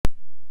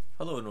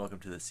Hello and welcome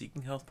to the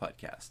Seeking Health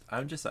podcast.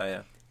 I'm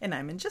Josiah. And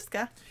I'm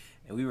Anjiska.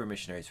 And we were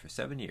missionaries for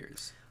 7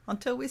 years.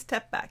 Until we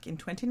stepped back in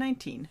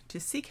 2019 to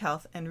seek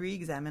health and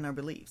re-examine our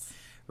beliefs.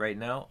 Right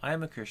now, I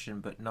am a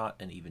Christian but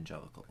not an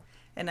evangelical.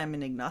 And I'm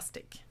an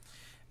agnostic.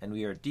 And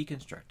we are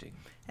deconstructing.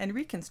 And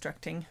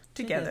reconstructing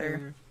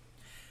together.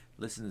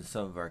 Listen to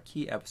some of our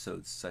key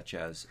episodes such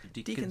as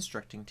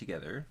Deconstructing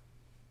Together,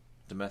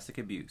 Domestic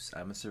Abuse,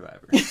 I'm a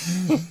Survivor.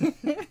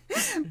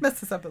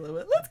 Mess us up a little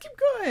bit. Let's keep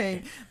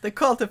going. The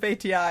Cult of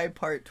ATI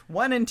Part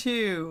 1 and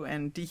 2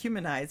 and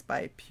Dehumanized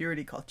by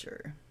Purity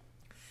Culture.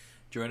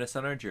 Join us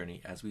on our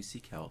journey as we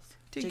seek health.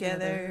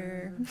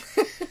 Together.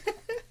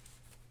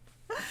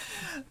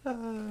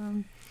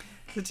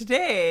 So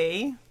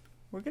today,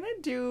 we're going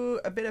to do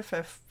a bit of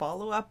a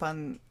follow-up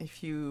on,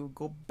 if you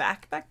go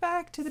back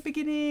to the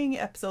beginning,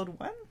 episode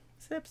 1?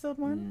 Is it episode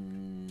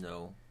 1?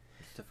 No.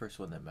 It's the first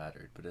one that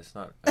mattered, but it's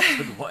not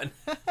episode 1.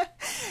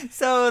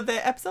 So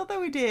the episode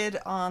that we did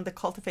on the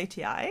Cult of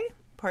ATI,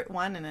 part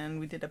 1, and then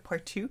we did a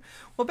part 2.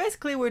 Well,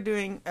 basically we're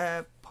doing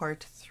a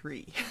part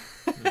 3.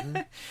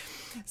 Mm-hmm.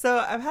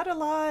 So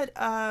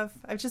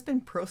I've just been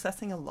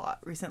processing a lot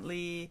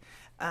recently.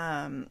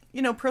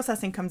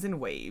 Processing comes in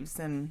waves,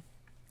 and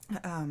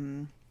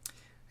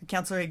a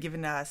counselor had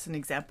given us an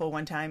example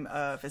one time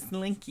of a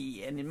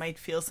slinky, and it might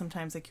feel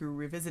sometimes like you're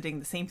revisiting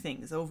the same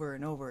things over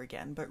and over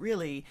again, but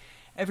really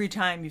every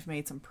time you've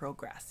made some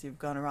progress, you've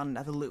gone around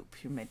another loop,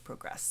 you've made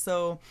progress.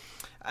 So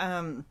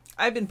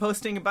I've been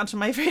posting a bunch on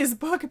my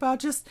Facebook about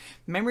just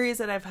memories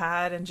that I've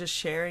had and just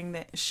sharing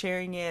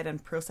it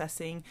and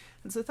processing.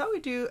 And so I thought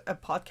we'd do a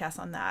podcast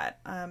on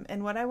that.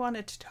 And what I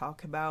wanted to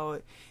talk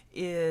about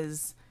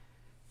is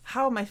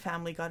how my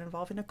family got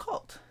involved in a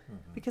cult,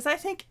 because I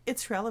think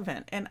it's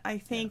relevant, and I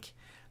think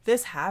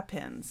this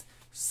happens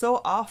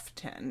so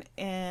often,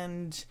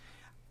 and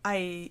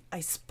I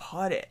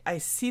spot it. I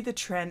see the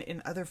trend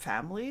in other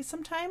families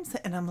sometimes,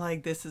 and I'm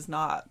like, this is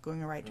not going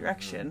the right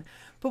direction.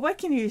 But what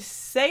can you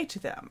say to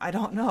them? I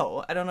don't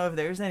know if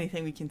there's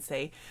anything we can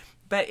say,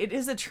 but it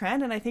is a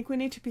trend, and I think we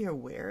need to be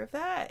aware of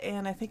that,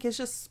 and I think it's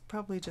just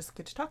probably just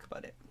good to talk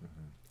about it.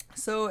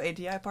 So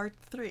ATI part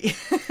 3.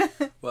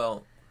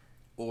 We'll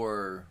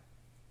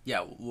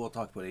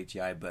talk about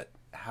ATI, but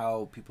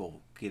how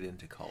people get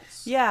into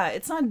cults. Yeah,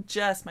 it's not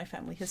just my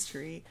family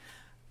history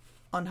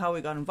on how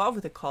we got involved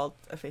with the cult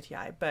of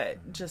ATI,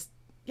 but just,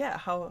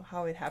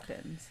 how it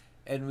happens.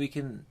 And we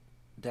can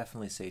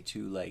definitely say,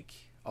 too, like,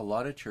 a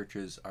lot of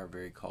churches are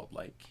very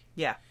cult-like.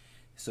 Yeah.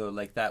 So,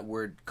 like, that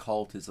word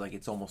cult is, like,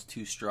 it's almost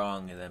too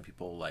strong, and then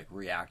people, like,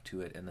 react to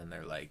it, and then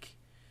they're, like,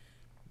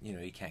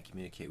 you can't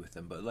communicate with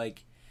them. But,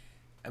 like,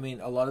 I mean,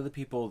 a lot of the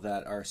people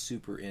that are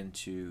super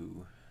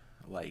into,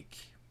 like,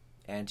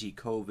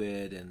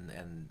 anti-COVID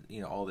and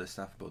all this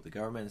stuff about the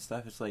government and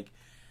stuff, it's like,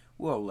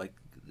 whoa, like,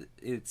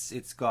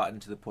 it's gotten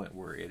to the point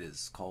where it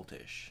is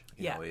cultish.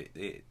 You know,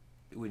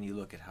 when you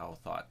look at how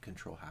thought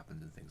control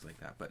happens and things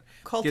like that. But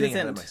cult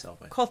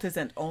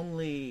isn't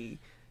only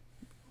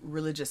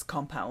religious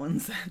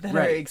compounds that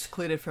are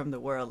excluded from the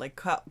world. Like,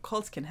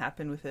 cults can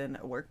happen within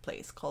a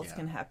workplace. Cults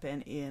can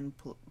happen in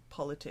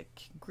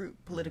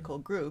political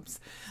groups,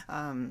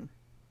 and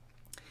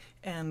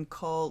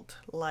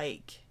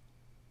cult-like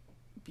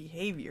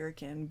behavior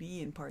can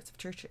be in parts of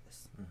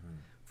churches,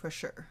 for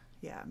sure.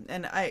 Yeah,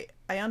 and I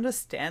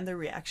understand the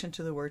reaction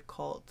to the word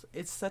cult.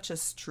 It's such a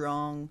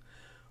strong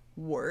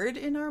word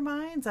in our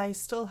minds. I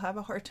still have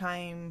a hard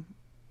time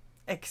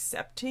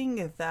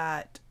accepting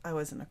that I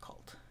was in a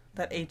cult,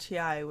 that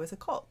ATI was a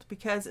cult,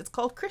 because it's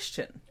called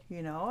Christian,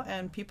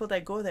 and people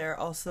that go there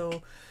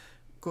also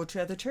go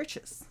to other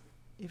churches,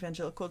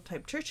 evangelical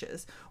type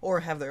churches,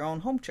 or have their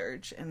own home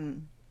church,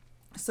 and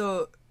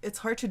so it's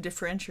hard to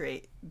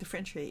differentiate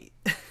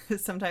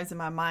sometimes in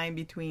my mind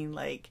between,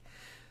 like,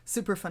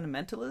 super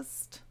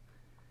fundamentalist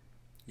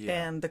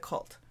and the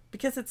cult,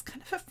 because it's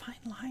kind of a fine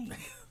line.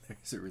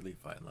 There's a really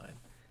fine line.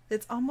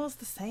 It's almost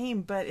the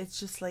same, but it's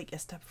just like a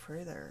step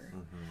further.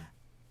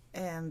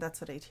 And that's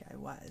what ATI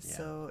was. Yeah.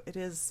 So it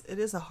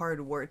is a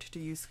hard word to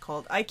use,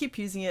 cult. I keep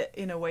using it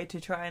in a way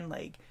to try and,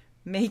 like,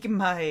 make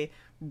my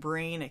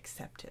brain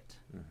accept it,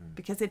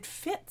 because it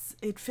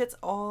fits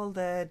all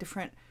the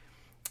different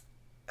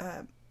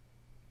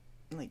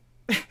like,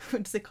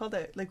 what does it call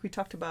that? Like, we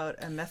talked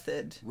about a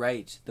method.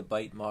 Right, the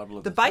BITE model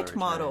of the BITE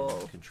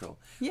model control.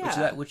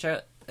 Yeah,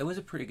 it was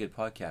a pretty good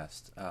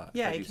podcast.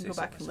 You can go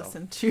back and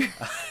listen to.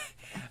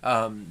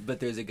 But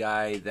there's a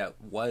guy that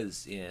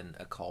was in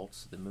a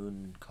cult, the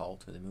Moon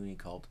cult or the Mooney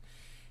cult,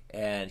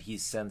 and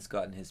he's since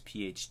gotten his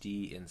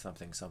PhD in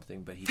something,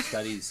 but he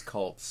studies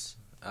cults,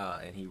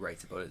 and he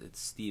writes about it. It's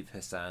Steve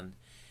Hassan.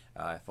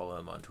 I follow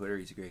him on Twitter.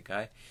 He's a great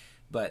guy.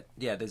 But,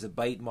 yeah, there's a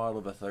BITE model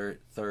of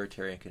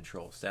authoritarian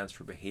control. Stands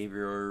for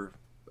behavior,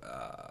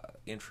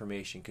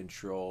 information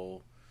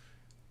control.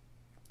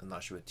 I'm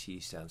not sure what T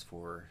stands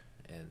for.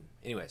 And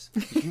anyways,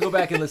 you can go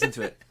back and listen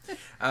to it.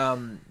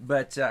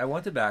 But I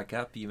want to back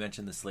up. You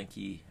mentioned the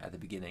slinky at the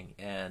beginning.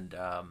 And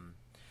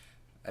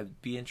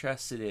I'd be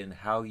interested in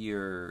how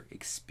you're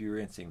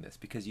experiencing this.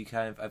 Because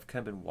I've kind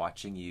of been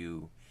watching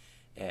you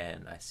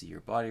and I see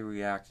your body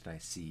react, and I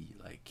see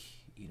like,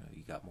 you know,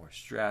 you got more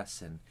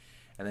stress, and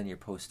then you're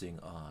posting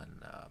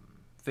on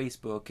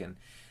Facebook, and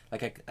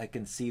like I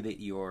can see that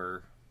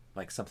you're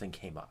like something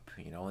came up,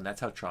 you know, and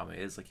that's how trauma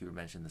is. Like you were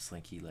mentioning the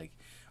Slinky, like,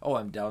 oh,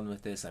 I'm done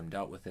with this, I'm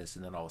dealt with this,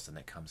 and then all of a sudden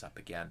it comes up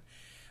again.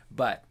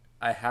 But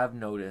I have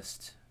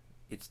noticed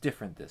it's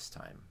different this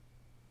time.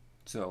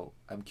 So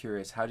I'm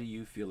curious, how do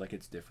you feel like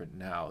it's different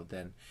now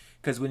than,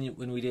 because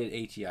when we did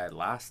ATI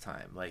last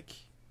time, like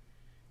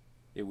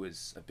it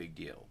was a big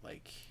deal.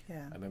 Like,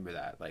 Yeah. I remember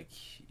that, like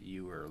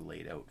you were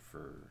laid out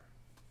for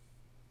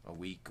a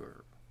week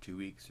or 2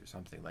 weeks or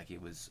something. Like it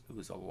was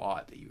a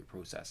lot that you were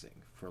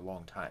processing for a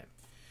long time.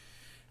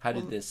 How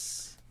did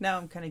this? Now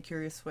I'm kind of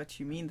curious what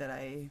you mean that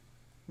I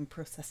am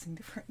processing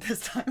different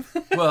this time.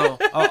 Well,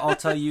 I'll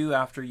tell you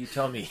after you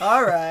tell me.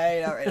 All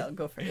right, I'll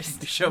go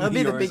first. Show I'll me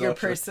be the yours, bigger I'll show-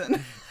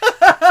 person.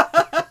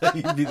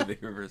 You'd be the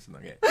bigger person,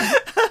 okay.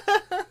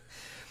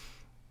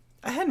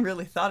 I hadn't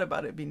really thought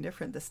about it being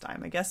different this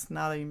time. I guess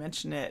now that you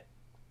mention it,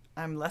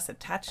 I'm less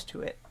attached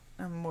to it.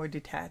 I'm more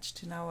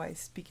detached in how I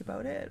speak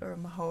about it, or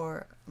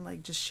more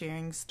like just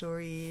sharing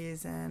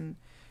stories and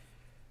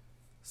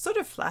sort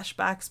of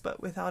flashbacks,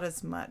 but without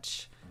as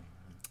much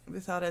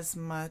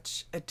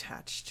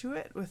attached to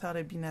it, without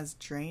it being as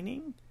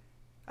draining.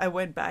 I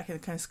went back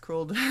and kind of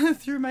scrolled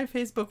through my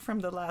Facebook from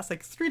the last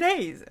like 3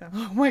 days.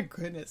 Oh my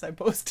goodness, I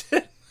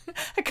posted.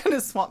 I kind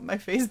of swamped my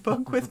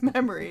Facebook with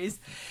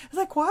memories. It's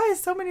like, why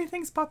is so many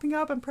things popping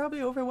up? I'm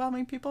probably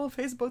overwhelming people on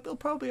Facebook. They'll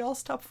probably all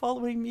stop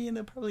following me and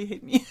they'll probably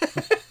hate me.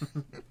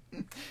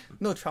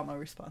 No trauma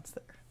response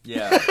there.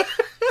 Yeah.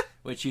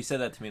 Which you said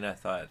that to me and I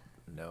thought,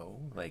 no,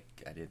 like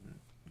I didn't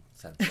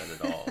sense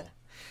that at all.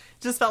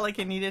 Just felt like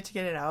I needed to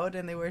get it out,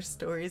 and they were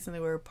stories and they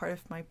were a part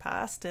of my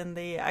past, and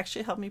they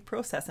actually helped me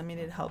process. I mean,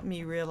 it helped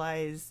me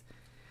realize.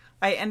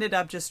 I ended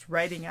up just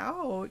writing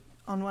out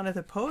on one of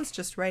the posts,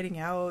 just writing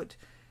out,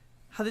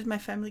 how did my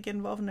family get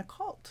involved in a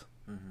cult?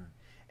 Mm-hmm.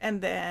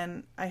 And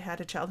then I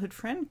had a childhood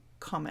friend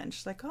comment.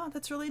 She's like, oh,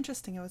 that's really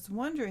interesting. I was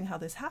wondering how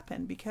this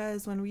happened,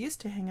 because when we used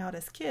to hang out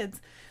as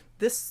kids,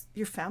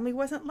 your family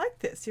wasn't like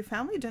this. Your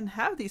family didn't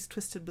have these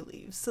twisted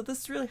beliefs. So this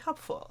is really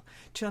helpful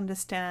to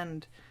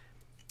understand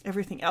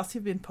everything else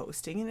you've been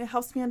posting, and it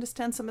helps me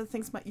understand some of the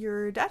things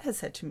your dad has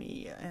said to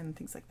me and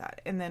things like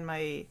that. And then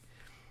a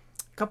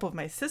couple of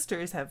my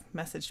sisters have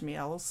messaged me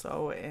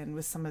also, and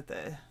with some of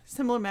the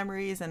similar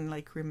memories and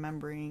like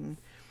remembering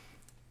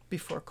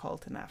before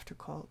cult and after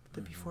cult,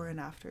 the before and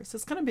after. So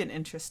it's kind of been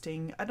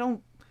interesting.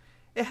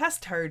 It has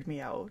tired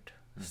me out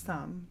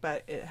some,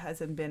 but it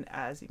hasn't been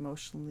as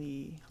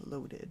emotionally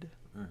loaded.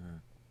 Mm-hmm.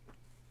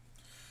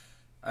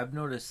 I've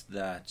noticed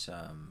that,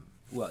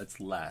 well, it's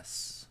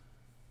less.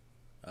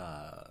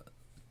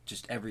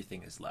 Just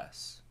everything is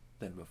less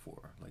than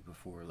before. Like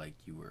before, like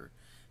you were,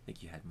 I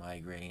think you had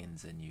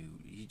migraines, and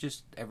you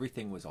just,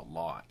 everything was a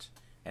lot,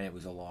 and it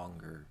was a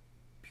longer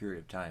period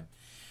of time.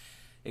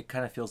 It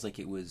kind of feels like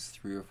it was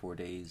 3 or 4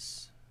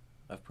 days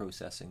of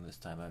processing this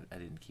time. I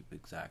didn't keep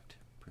exact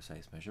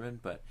precise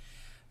measurement, but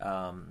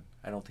I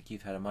don't think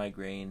you've had a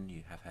migraine.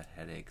 You have had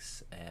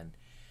headaches, and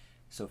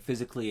so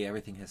physically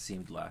everything has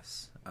seemed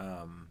less.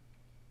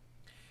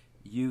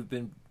 You've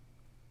been,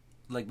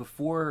 like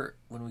before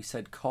when we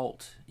said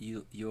cult,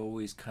 you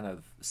always kind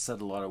of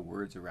said a lot of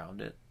words around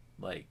it.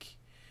 Like,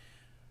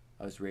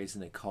 I was raised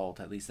in a cult,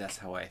 at least that's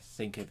how I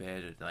think of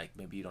it. Like,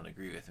 maybe you don't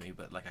agree with me,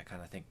 but like I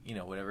kind of think, you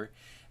know, whatever.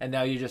 And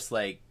now you're just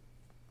like,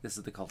 this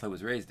is the cult I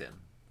was raised in.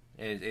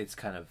 It's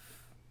kind of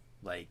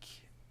like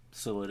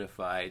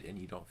solidified, and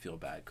you don't feel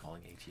bad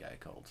calling ATI a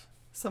cult.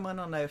 Someone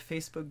on a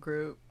Facebook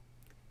group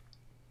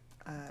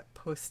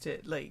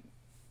posted, like,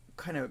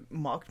 kind of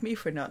mocked me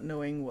for not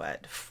knowing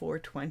what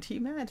 420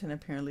 meant, and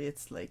apparently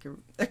it's like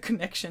a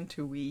connection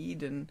to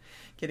weed and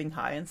getting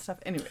high and stuff.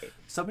 Anyway,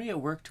 Somebody at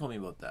work told me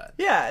about that.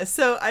 yeah,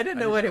 so I didn't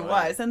know what it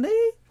was, and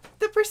the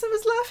person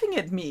was laughing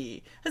at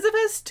me as if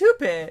I was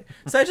stupid.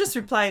 So I just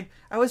replied,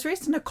 I was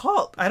raised in a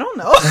cult. I don't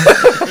know.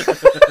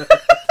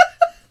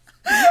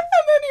 And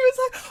then he was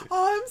like,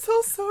 oh, I'm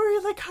so sorry.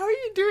 Like, how are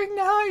you doing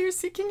now? You're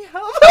seeking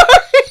help.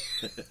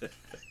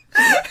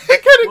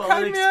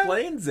 Well, it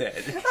explains it.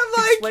 I'm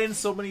like, It explains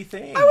so many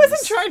things. I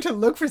wasn't trying to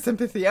look for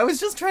sympathy. I was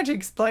just trying to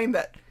explain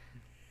that,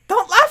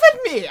 don't laugh at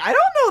me. I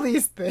don't know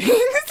these things.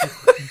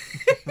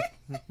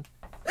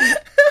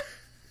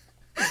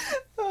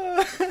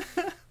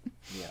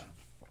 Yeah.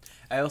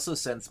 I also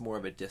sense more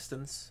of a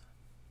distance.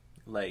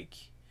 Like,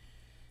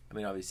 I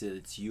mean, obviously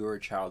it's your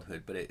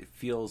childhood, but it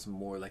feels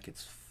more like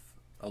it's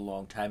a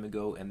long time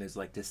ago, and there's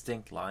like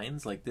distinct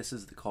lines. Like, this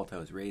is the cult I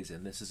was raised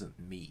in. This isn't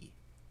me.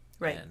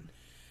 Right. And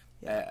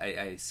Yeah.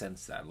 I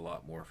sense that a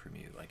lot more from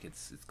you. Like,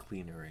 it's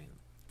cleaner. And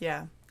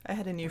Yeah. I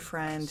had a new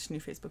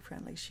Facebook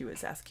friend, like, she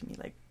was asking me,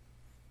 like,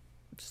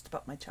 just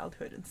about my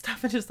childhood and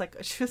stuff, and she was like,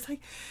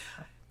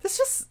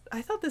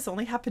 I thought this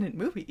only happened in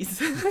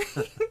movies.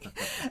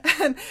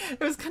 And it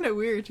was kind of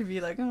weird to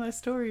be like, oh, my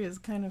story is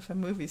kind of a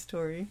movie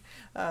story.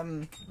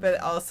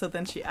 But also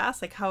then she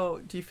asked, like, how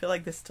do you feel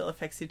like this still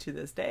affects you to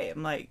this day?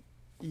 I'm like,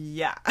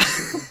 Yeah.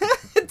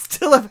 It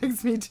still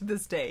affects me to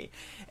this day.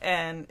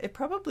 And it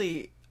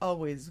probably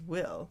always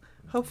will,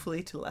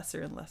 hopefully to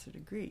lesser and lesser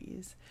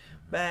degrees.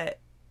 But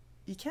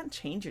you can't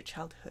change your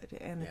childhood,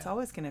 and it's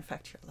always going to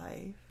affect your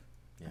life.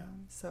 Yeah.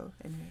 So,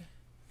 anyway.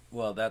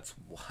 Well, that's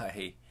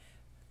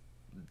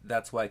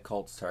why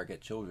cults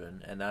target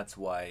children, and that's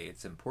why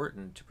it's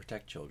important to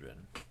protect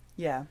children.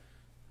 Yeah.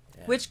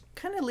 Which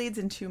kind of leads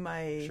into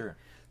my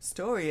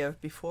story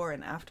of before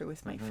and after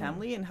with my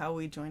family and how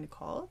we joined a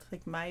cult.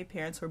 Like, my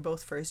parents were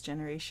both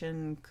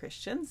first-generation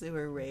Christians. They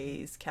were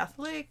raised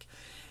Catholic,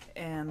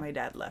 and my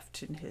dad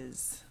left in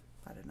his,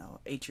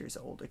 8 years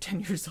old or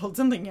 10 years old,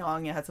 something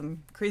young. He had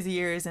some crazy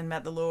years and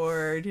met the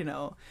Lord,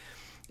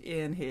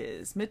 in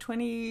his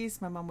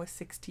mid-20s. My mom was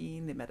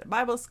 16. They met at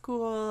Bible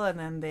school, and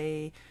then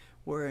they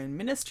were in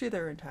ministry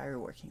their entire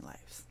working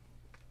lives.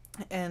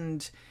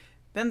 And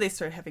then they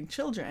started having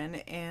children,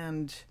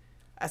 and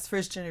as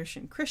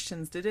first-generation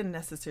Christians, they didn't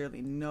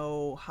necessarily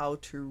know how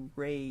to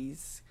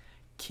raise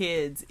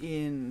kids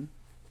in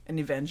an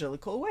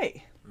evangelical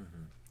way.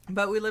 Mm-hmm.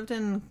 But we lived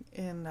in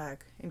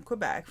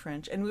Quebec,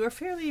 French, and we were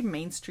fairly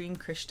mainstream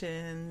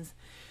Christians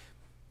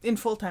in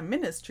full-time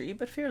ministry,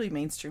 but fairly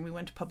mainstream. We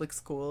went to public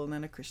school and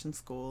then a Christian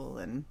school,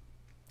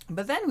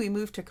 but then we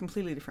moved to a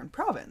completely different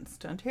province,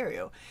 to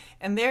Ontario,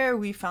 and there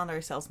we found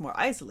ourselves more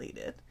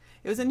isolated.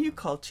 It was a new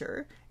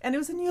culture, and it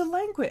was a new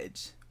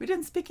language. We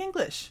didn't speak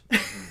English.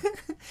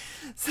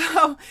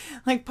 So,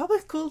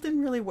 public school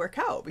didn't really work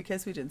out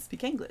because we didn't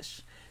speak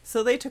English.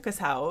 So they took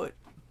us out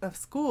of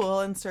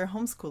school and started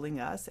homeschooling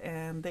us,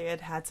 and they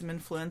had some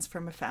influence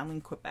from a family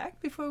in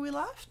Quebec before we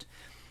left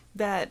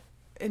that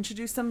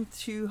introduced them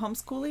to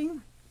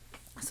homeschooling.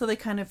 So they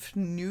kind of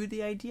knew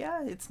the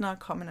idea. It's not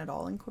common at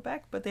all in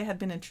Quebec, but they had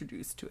been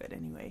introduced to it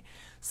anyway.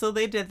 So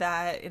they did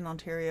that in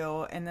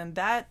Ontario, and then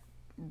that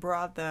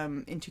brought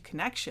them into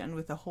connection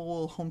with the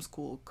whole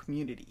homeschool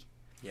community.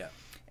 Yeah.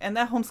 And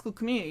that homeschool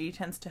community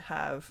tends to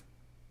have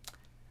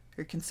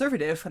your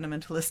conservative,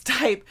 fundamentalist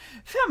type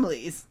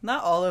families.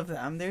 Not all of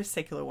them. There's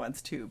secular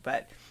ones too.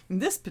 But in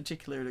this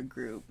particular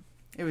group,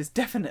 it was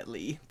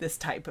definitely this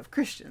type of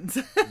Christians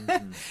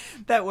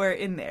that were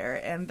in there.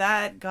 And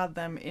that got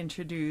them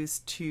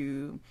introduced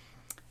to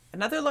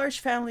another large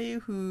family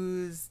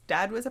whose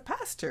dad was a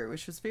pastor,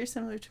 which was very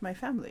similar to my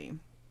family.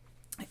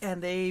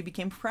 And they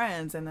became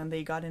friends, and then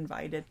they got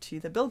invited to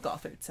the Bill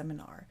Gothard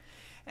seminar.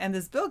 And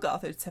this Bill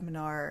Gothard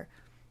seminar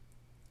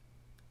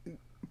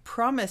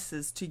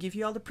promises to give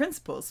you all the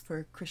principles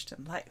for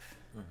Christian life.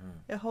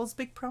 It holds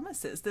big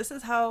promises. This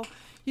is how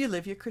you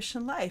live your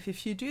Christian life.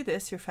 If you do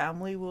this, your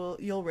family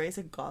you'll raise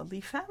a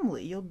godly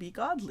family. You'll be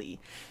godly.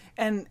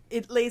 And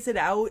it lays it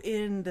out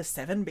in the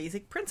 7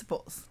 basic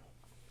principles.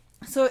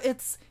 So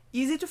it's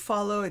easy to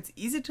follow, it's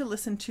easy to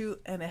listen to,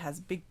 and it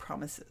has big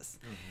promises.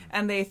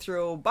 And they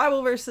throw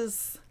Bible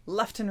verses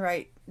left and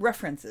right,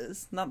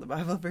 references, not the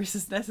Bible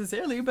verses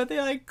necessarily, but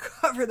they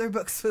cover their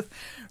books with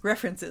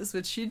references,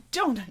 which you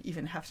don't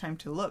even have time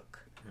to look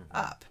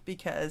up,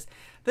 because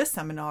this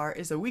seminar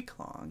is a week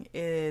long.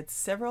 It's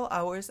several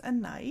hours a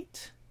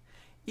night,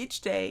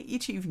 each day,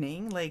 each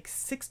evening,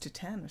 6 to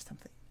 10 or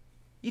something,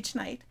 each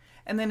night.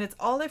 And then it's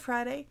all day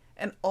Friday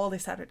and all day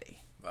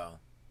Saturday. Wow.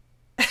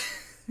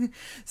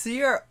 So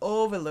you're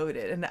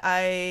overloaded. And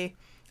I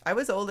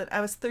was old. I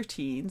was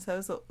 13,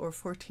 or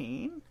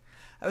 14.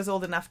 I was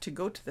old enough to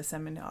go to the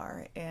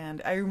seminar.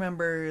 And I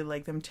remember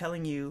them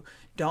telling you,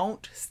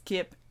 don't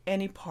skip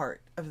any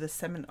part of the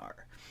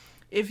seminar.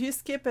 If you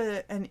skip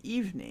an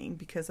evening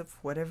because of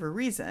whatever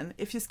reason,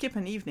 if you skip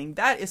an evening,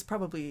 that is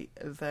probably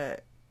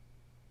the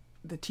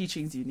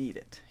teachings you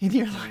needed in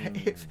your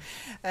life.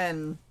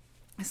 And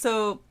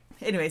so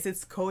anyways,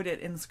 it's quoted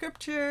in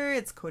scripture,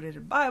 it's quoted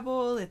in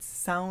Bible, it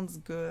sounds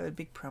good,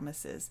 big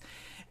promises.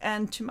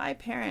 And to my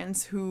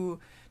parents who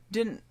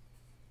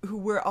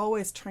were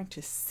always trying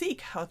to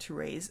seek how to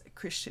raise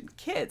Christian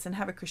kids and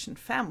have a Christian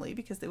family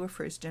because they were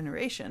first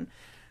generation,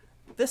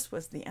 this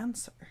was the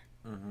answer.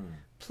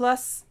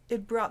 Plus,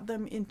 it brought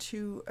them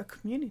into a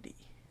community.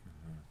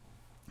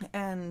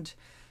 And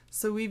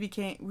so we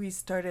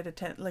attended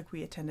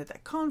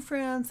that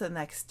conference, and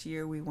next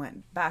year we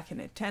went back and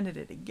attended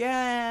it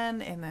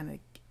again, and then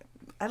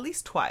at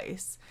least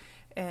twice.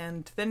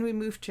 And then we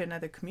moved to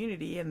another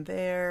community, and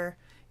there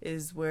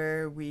is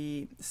where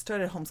we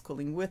started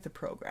homeschooling with the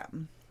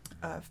program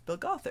of Bill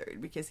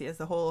Gothard, because he has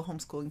the whole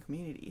homeschooling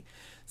community.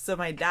 So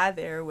my dad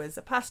there was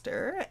a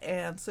pastor,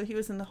 and so he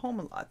was in the home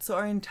a lot. So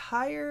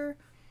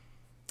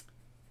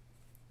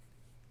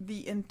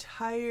the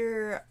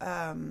entire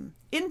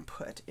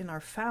input in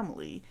our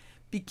family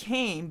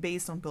became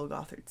based on Bill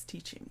Gothard's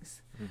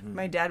teachings.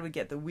 My dad would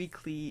get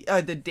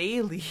the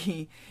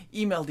daily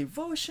email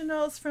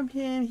devotionals from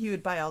him. He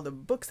would buy all the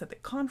books at the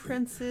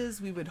conferences.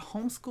 We would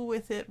homeschool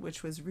with it,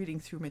 which was reading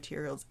through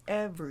materials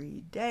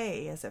every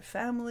day as a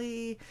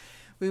family.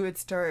 We would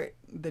start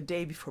the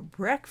day before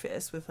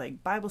breakfast with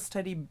Bible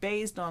study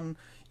based on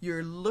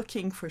you're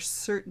looking for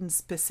certain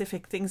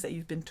specific things that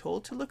you've been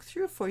told to look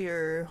through for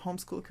your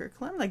homeschool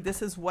curriculum.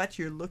 This is what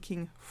you're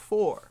looking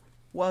for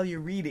while you're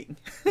reading.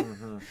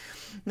 Mm-hmm.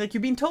 Like,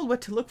 you're being told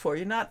what to look for.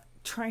 You're not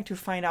trying to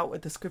find out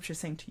what the scripture's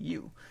saying to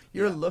you.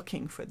 You're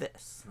looking for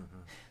this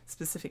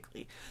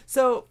specifically.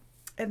 So,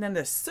 and then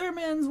the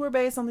sermons were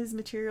based on these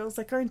materials.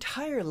 Like, our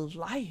entire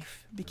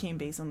life became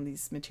based on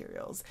these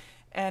materials.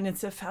 And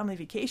instead of family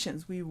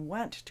vacations, we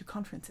went to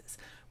conferences.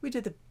 We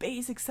did the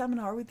basic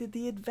seminar. We did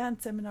the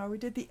advanced seminar. We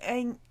did the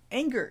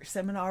anger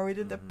seminar. We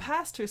did the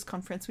pastor's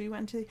conference. We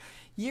went to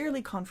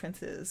yearly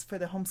conferences for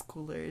the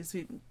homeschoolers.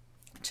 We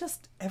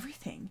just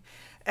everything.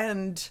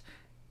 And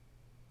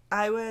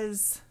I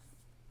was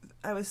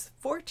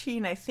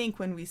 14, I think,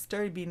 when we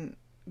started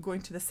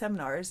going to the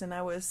seminars, and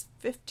I was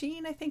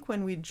 15, I think,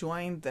 when we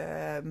joined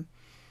the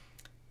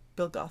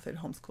Bill Gothard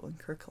homeschooling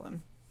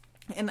curriculum.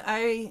 And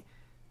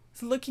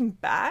so looking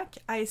back,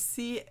 I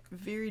see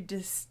very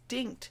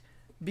distinct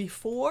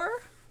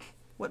before,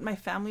 what my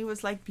family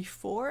was like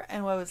before,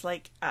 and what it was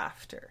like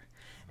after.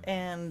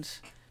 And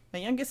my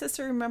youngest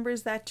sister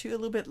remembers that too, a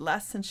little bit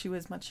less since she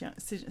was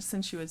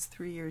since she was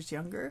 3 years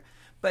younger,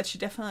 but she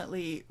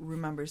definitely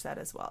remembers that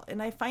as well.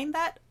 And I find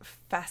that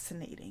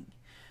fascinating,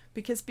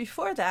 because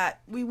before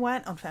that, we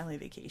went on family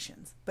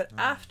vacations. But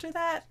after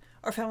that,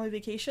 our family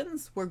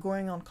vacations were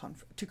going on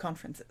to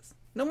conferences.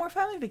 No more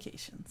family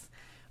vacations.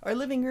 Our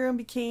living room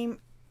became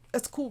a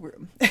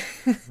schoolroom.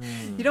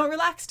 You don't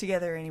relax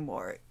together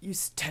anymore. You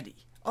study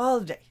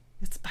all day.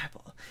 It's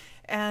Bible.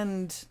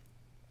 And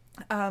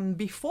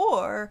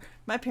before,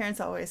 my parents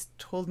always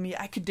told me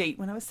I could date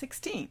when I was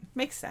 16.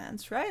 Makes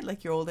sense, right?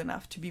 Like, you're old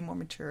enough to be more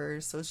mature,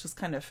 so it's just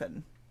kind of a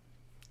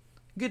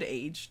good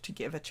age to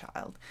give a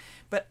child.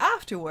 But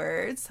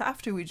afterwards,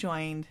 after we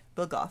joined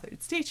Bill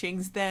Gothard's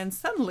teachings, then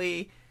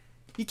suddenly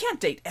you can't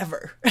date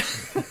ever.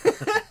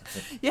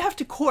 You have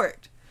to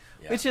court,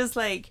 which is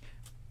like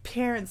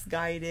parents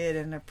guided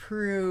and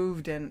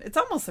approved, and it's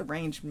almost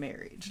arranged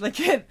marriage. Like,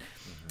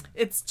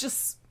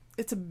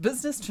 it's a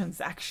business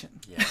transaction.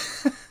 Yeah.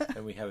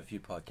 And we have a few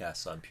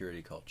podcasts on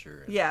purity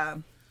culture. Yeah.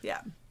 You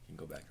can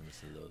go back and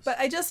listen to those. But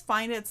I just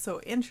find it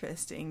so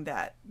interesting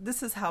that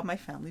this is how my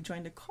family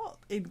joined a cult.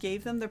 It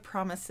gave them the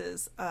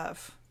promises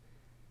of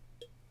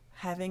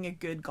having a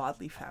good,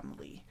 godly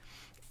family.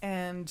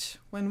 And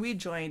when we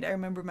joined, I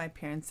remember my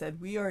parents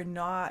said, we are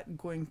not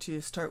going to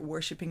start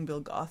worshiping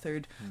Bill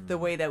Gothard the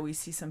way that we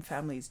see some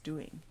families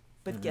doing.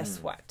 But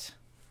guess what?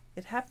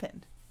 It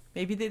happened.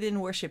 Maybe they didn't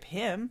worship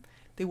him.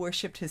 They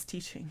worshipped his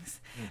teachings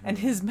and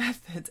his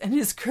methods and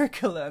his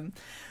curriculum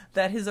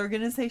that his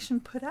organization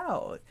put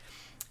out.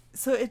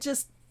 So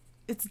it's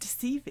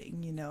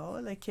deceiving,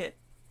 like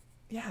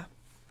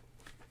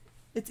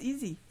it's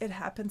easy. It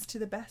happens to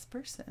the best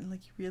person.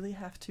 Like, you really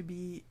have to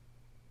be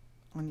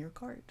on your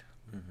guard.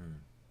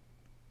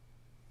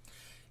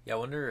 Yeah, I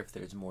wonder if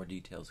there's more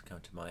details that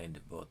come to mind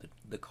about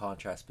the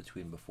contrast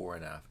between before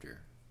and after.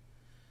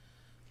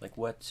 Like,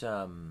 what...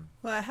 Well,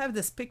 I have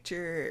this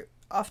picture.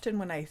 Often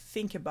when I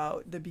think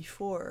about the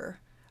before,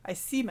 I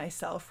see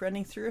myself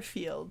running through a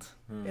field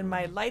in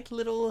my light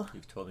little...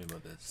 You've told me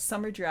about this.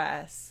 ...summer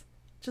dress,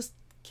 just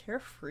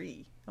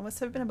carefree. I must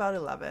have been about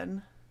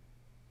 11.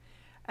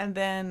 And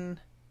then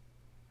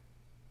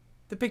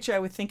the picture I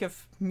would think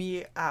of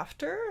me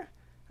after,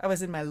 I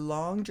was in my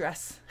long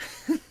dress,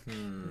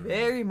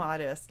 very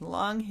modest,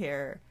 long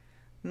hair,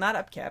 not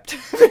upkept,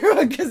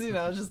 because,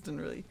 I just didn't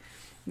really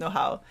know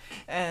how.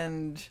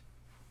 And...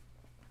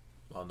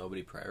 well,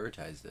 nobody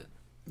prioritized it.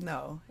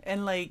 No.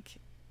 And, like,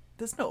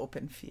 there's no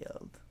open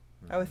field.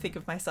 I would think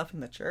of myself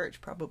in the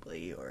church,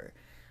 probably, or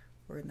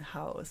in the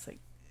house. Like,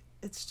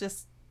 it's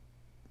just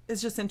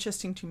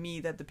interesting to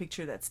me that the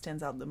picture that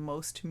stands out the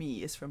most to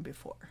me is from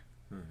before.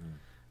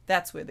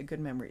 That's where the good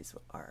memories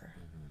are.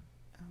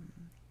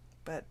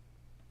 But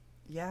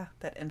yeah,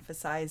 that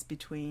emphasize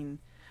between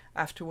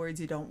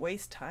afterwards, you don't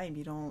waste time.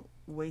 You don't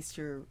waste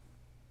your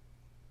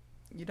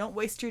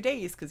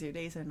days, because your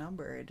days are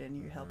numbered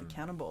and you're held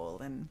accountable.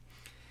 And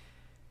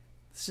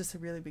it's just a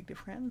really big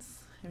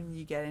difference. I mean,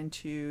 you get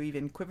into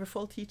even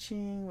quiverful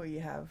teaching where you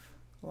have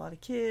a lot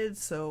of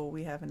kids. So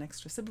we have an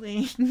extra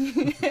sibling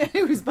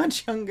who's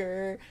much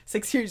younger,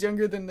 6 years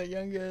younger than the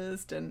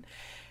youngest. And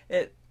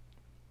it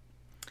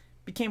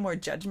became more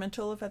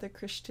judgmental of other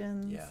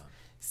Christians. Yeah.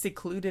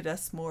 Secluded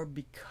us more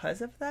because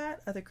of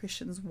that. Other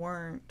Christians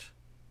weren't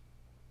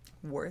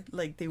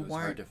it was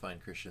hard to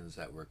find Christians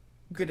that were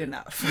good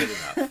enough. Good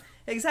enough.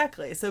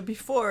 Exactly. So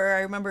before,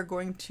 I remember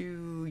going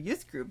to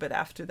youth group, but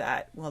after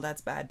that, well,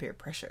 that's bad peer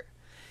pressure.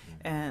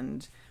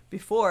 And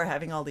before,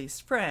 having all these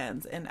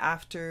friends, and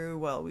after,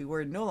 well, we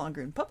were no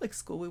longer in public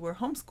school, we were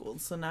homeschooled.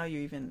 So now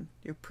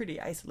you're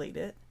pretty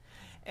isolated.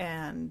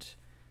 And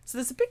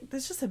so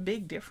there's just a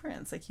big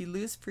difference. Like, you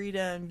lose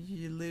freedom,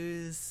 you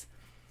lose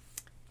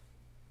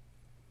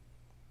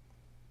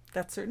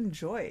that certain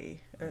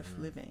joy of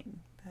living.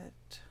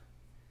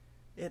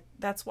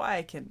 That's why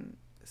I can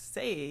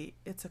say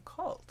it's a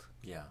cult.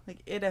 Yeah.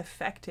 Like,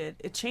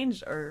 it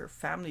changed our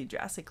family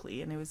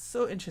drastically, and it was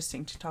so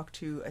interesting to talk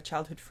to a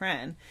childhood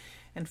friend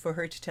and for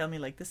her to tell me,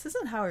 like, this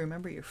isn't how I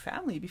remember your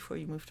family before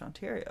you moved to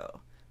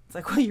Ontario. It's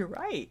like, well, you're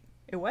right.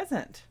 It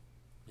wasn't.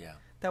 Yeah.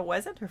 that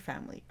wasn't her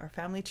family. Our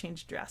family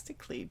changed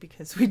drastically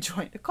because we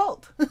joined a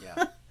cult.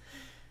 Yeah.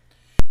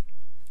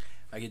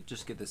 I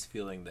just get this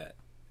feeling that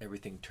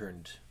everything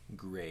turned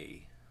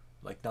gray.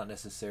 Like, not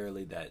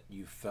necessarily that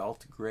you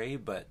felt gray,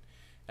 but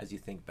as you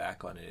think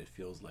back on it, it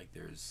feels like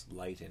there's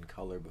light and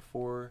color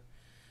before.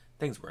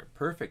 Things weren't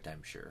perfect,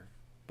 I'm sure,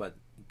 but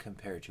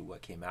compared to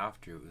what came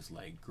after, it was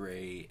like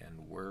gray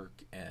and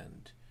work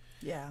and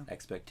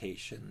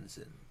expectations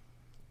and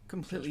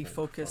completely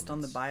focused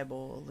on the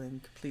Bible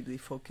and completely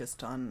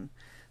focused on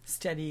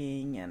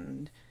studying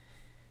and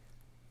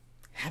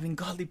having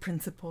godly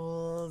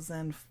principles,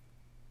 and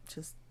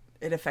just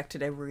it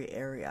affected every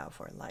area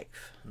of our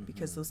life,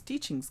 because those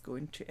teachings go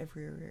into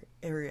every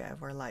area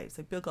of our lives.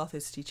 Like Bill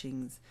Gothard's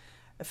teachings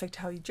affect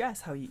how you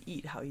dress, how you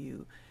eat, how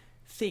you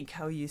think,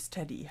 how you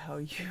study, how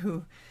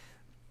you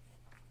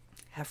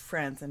have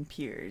friends and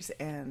peers,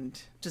 and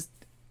just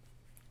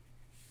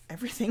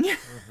everything. It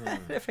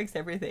affects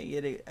everything.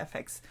 It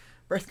affects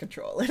birth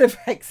control. It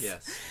affects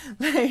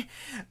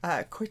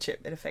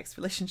courtship. It affects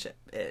relationship.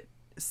 It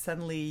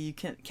suddenly you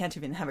can't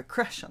even have a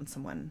crush on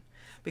someone,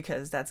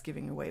 because that's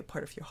giving away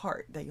part of your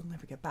heart that you'll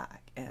never get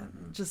back,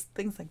 and just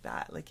things like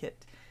that. Like,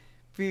 it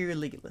very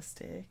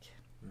legalistic,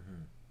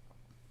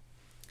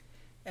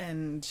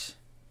 and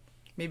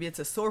maybe it's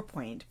a sore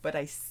point, but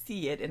I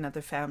see it in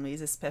other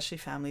families, especially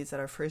families that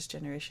are first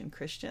generation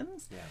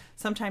Christians.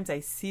 Sometimes I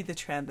see the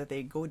trend that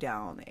they go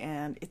down,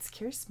 and it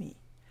scares me,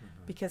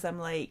 because I'm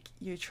like,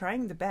 you're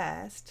trying the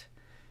best,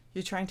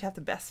 you're trying to have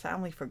the best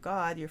family for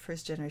God, you're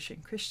first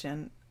generation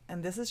Christian,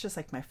 and this is just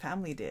like my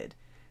family did.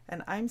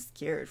 And I'm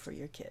scared for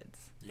your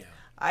kids.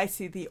 I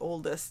see the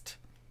oldest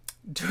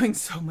doing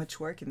so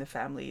much work in the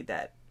family,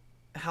 that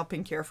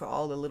helping care for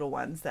all the little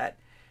ones, that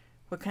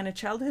what kind of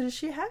childhood is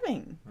she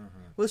having?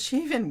 Will she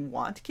even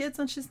want kids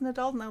when she's an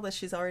adult, now that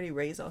she's already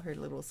raised all her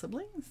little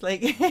siblings?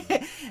 Like,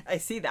 I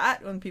see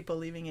that when people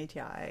leaving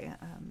ATI.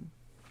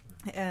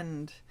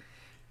 And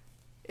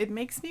it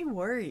makes me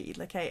worried.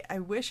 Like, I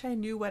wish I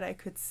knew what I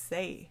could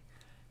say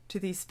to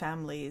these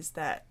families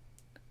that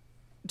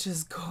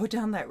just go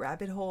down that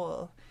rabbit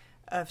hole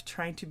of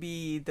trying to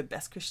be the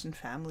best Christian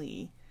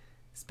family,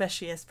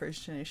 especially as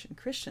first generation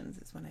Christians,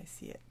 is when I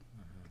see it.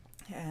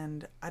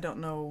 And I don't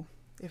know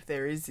if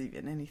there is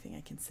even anything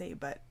I can say,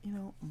 but,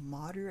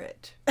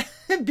 moderate.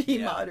 Be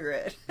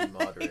moderate. Be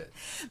moderate.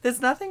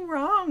 There's nothing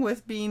wrong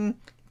with being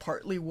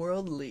partly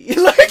worldly.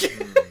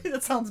 Like,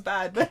 that sounds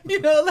bad, but,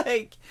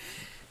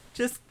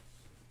 just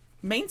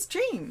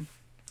mainstream.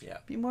 Yeah.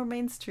 Be more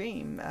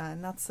mainstream,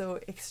 not so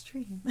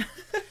extreme.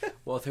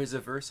 Well, there's a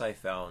verse I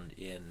found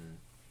in,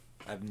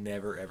 I've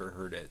never ever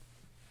heard it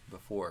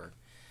before,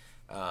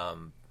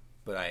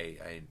 but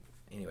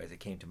anyways, it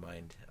came to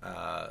mind.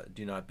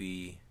 Do not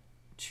be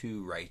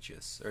too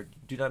righteous, or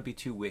do not be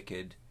too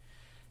wicked,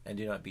 and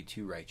do not be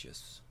too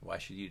righteous. Why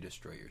should you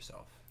destroy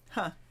yourself?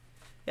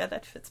 Yeah,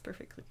 that fits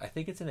perfectly. I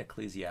think it's in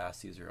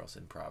Ecclesiastes or else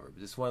in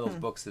Proverbs. It's one of those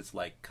books that's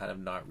like kind of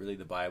not really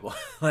the Bible.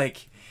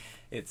 Like,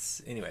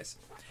 anyways.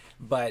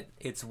 But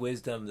it's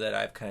wisdom that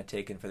I've kind of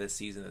taken for this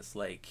season. It's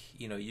like,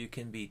 you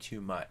can be too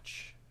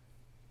much.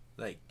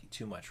 Like,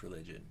 too much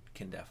religion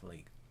can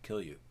definitely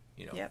kill you,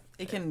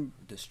 it can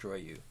destroy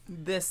you.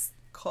 This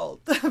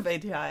cult of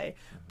ATI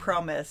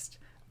promised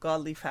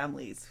godly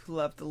families who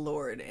loved the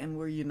Lord and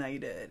were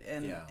united.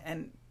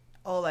 And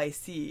all I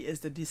see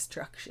is the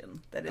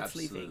destruction that it's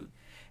leaving.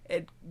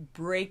 It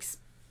breaks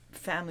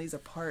families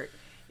apart.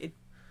 It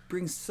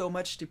brings so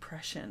much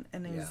depression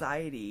and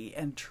anxiety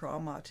and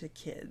trauma to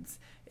kids.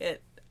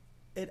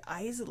 It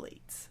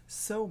isolates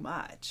so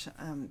much.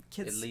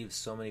 Kids. It leaves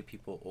so many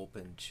people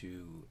open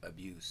to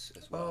abuse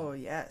as well. Oh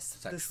yes,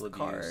 sexual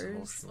abuse,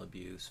 emotional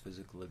abuse,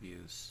 physical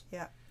abuse.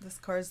 Yeah, the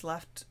scars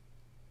left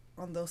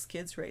on those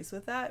kids raised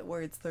with that,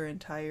 where it's their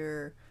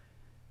entire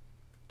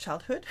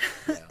childhood.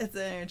 It's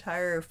their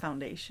entire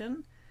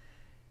foundation.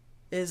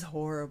 Is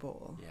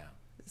horrible. Yeah,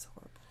 it's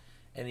horrible.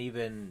 And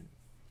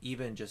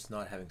even just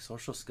not having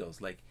social skills,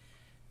 like.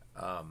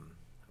 I'm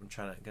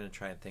gonna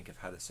try and think of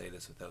how to say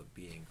this without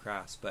being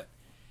crass, but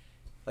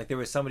like, there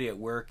was somebody at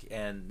work,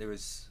 and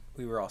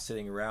we were all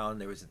sitting around,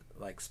 there was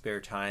like spare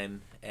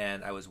time,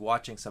 and I was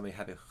watching somebody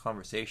have a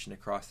conversation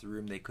across the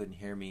room. They couldn't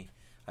hear me,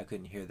 I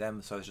couldn't hear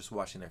them, so I was just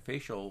watching their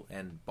facial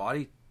and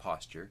body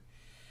posture,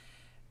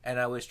 and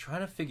I was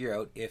trying to figure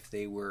out if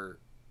they were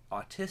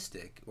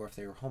autistic or if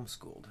they were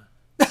homeschooled.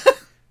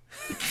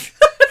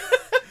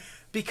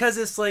 Because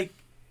it's like,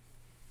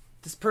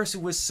 this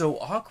person was so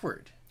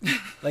awkward.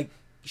 Like,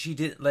 she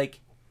did,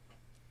 like,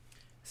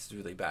 this is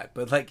really bad,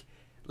 but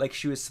like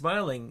she was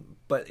smiling,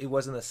 but it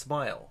wasn't a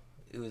smile.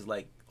 It was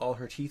like all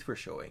her teeth were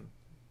showing,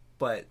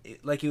 but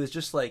it was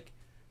just like,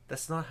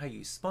 that's not how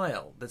you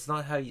smile. That's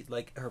not how you,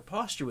 like, her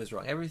posture was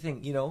wrong.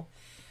 Everything,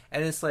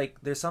 and it's like,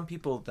 there's some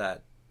people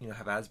that,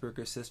 have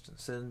Asperger's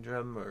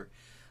syndrome, or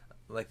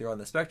like they're on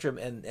the spectrum,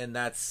 and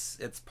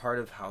it's part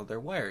of how they're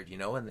wired,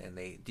 and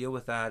they deal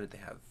with that, and they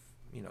have,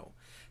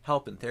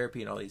 help and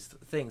therapy and all these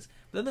things.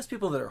 But then there's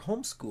people that are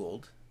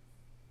homeschooled,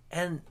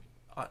 and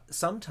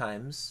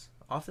oftentimes,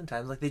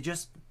 like,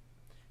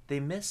 they they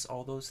miss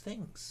all those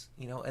things,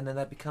 you know, and then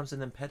that becomes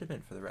an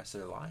impediment for the rest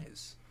of their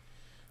lives,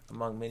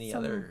 among many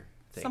other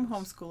things. Some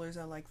homeschoolers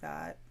are like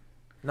that.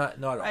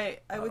 Not all. I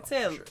not would all,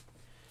 say, sure.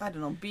 I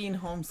don't know, being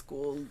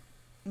homeschooled,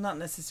 not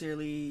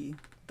necessarily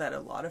that a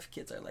lot of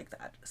kids are like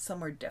that.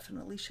 Some are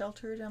definitely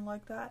sheltered and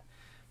like that,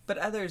 but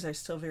others are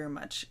still very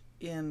much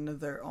in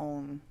their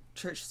own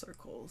church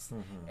circles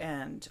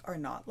and are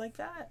not like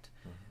that.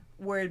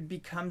 Where it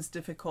becomes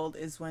difficult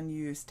is when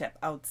you step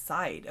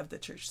outside of the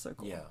church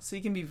circle. Yeah. So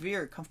you can be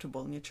very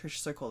comfortable in your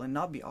church circle and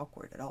not be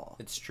awkward at all.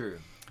 It's true.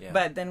 Yeah.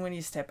 But then when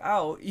you step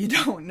out, you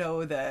don't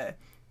know the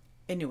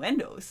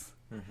innuendos.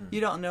 You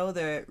don't know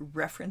the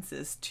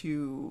references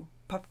to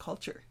pop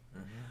culture.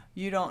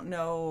 You don't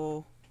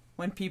know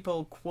when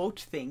people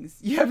quote things.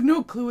 You have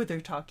no clue what they're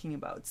talking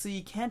about. So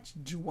you can't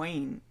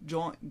join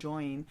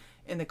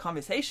in the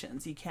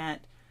conversations. You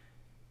can't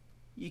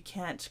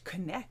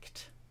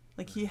connect.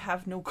 Like you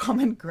have no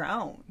common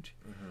ground.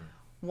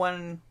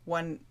 One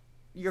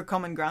your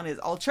common ground is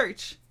all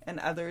church and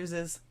others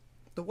is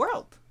the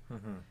world.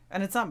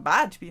 And it's not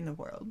bad to be in the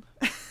world.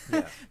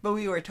 Yeah. But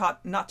we were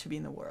taught not to be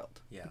in the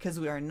world Yeah. because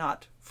we are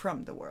not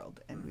from the world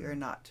and we are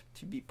not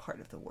to be part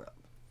of the world.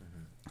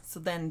 So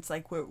then it's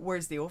like,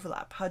 where's the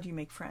overlap? How do you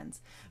make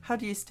friends? How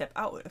do you step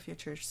out of your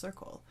church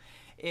circle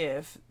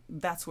if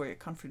that's where your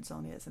comfort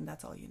zone is and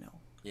that's all you know?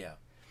 Yeah.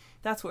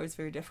 That's where it's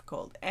very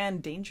difficult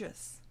and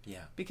dangerous.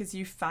 Yeah. Because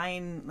you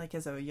find, like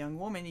as a young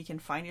woman, you can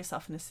find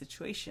yourself in a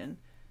situation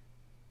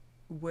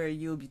where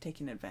you'll be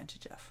taken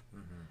advantage of.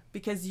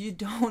 Because you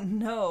don't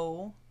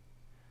know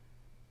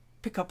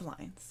pickup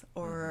lines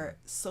or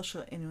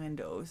social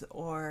innuendos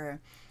or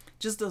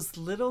just those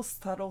little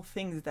subtle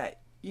things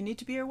that you need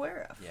to be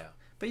aware of. Yeah.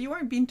 But you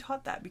aren't being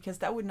taught that because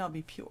that would not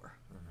be pure.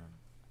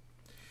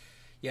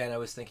 Yeah, and I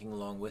was thinking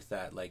along with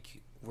that,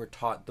 like, we're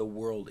taught the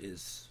world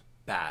is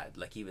bad.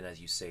 Like, even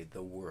as you say,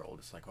 the world.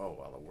 It's like, oh,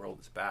 well, the world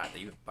is bad.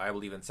 The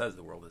Bible even says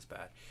the world is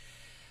bad.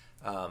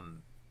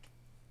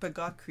 But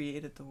God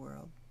created the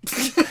world.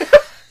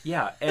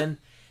 Yeah,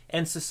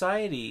 and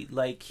society,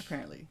 like...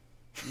 Apparently.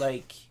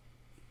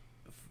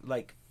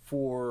 Like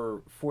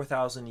for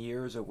 4,000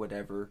 years or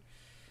whatever,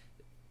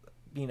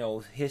 you know,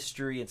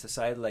 history and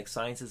society, like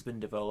science has been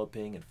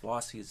developing and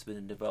philosophy has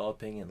been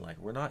developing, and like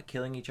we're not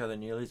killing each other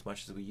nearly as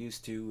much as we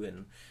used to,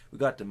 and we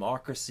got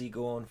democracy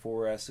going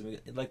for us, and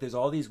there's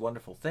all these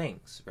wonderful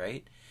things,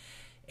 right?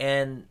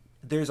 And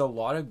there's a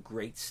lot of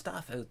great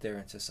stuff out there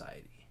in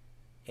society,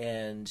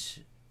 and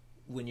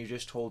when you're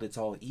just told it's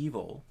all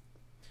evil,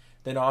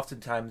 then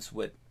oftentimes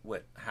what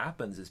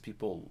happens is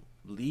people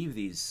leave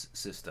these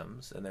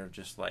systems and they're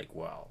just like,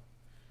 well,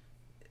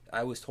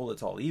 I was told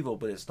it's all evil,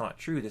 but it's not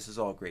true. This is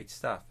all great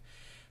stuff.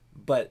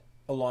 But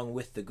along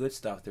with the good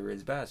stuff, there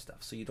is bad stuff.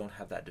 So you don't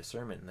have that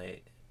discernment, and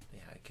it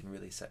can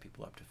really set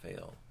people up to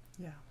fail.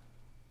 Yeah.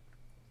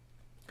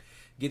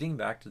 Getting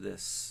back to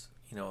this,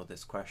 you know,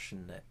 this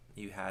question that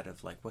you had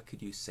of like, what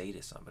could you say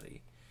to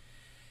somebody?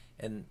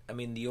 And I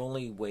mean, the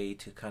only way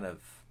to kind of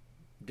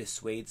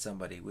dissuade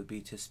somebody would be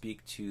to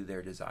speak to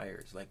their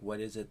desires. Like, what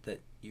is it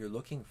that you're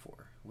looking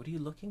for? What are you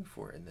looking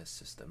for in this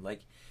system?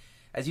 Like,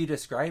 as you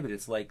describe it,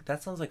 it's like,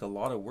 that sounds like a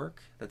lot of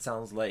work. That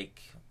sounds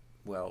like,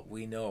 well,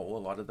 we know a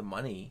lot of the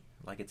money,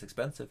 like it's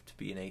expensive to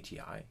be an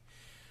ATI,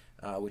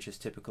 which is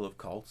typical of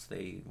cults.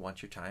 They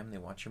want your time, they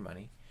want your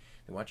money,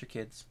 they want your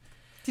kids.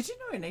 Did you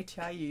know in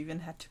ATI you even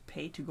had to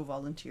pay to go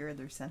volunteer at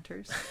their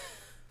centers?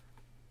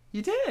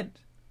 You did.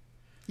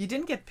 You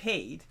didn't get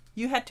paid.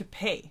 You had to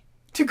pay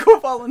to go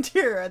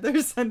volunteer at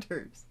their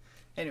centers.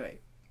 Anyway,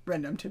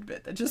 random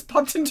tidbit that just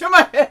popped into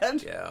my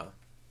head. Yeah.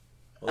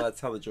 Well, that's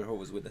how the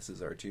Jehovah's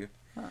Witnesses are too.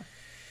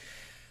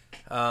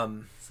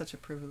 Such a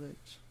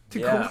privilege to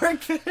Yeah. go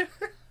work there.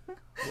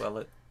 Well,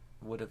 it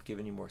would have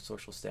given you more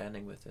social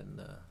standing within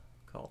the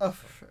cult. Oh,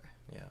 for sure.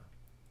 Yeah.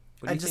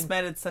 What do I you just think?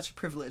 meant it's such a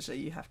privilege that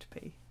you have to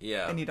pay.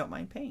 Yeah. And you don't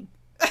mind paying.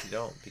 You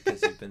don't,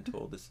 because you've been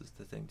told this is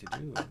the thing to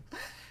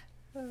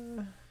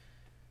do.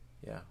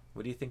 Yeah.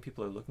 What do you think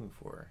people are looking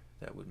for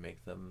that would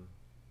make them...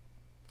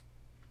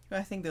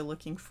 I think they're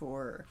looking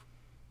for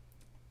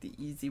the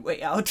easy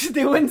way out.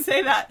 They wouldn't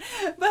say that.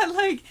 But,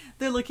 like,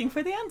 they're looking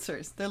for the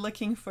answers. They're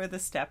looking for the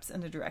steps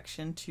and the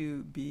direction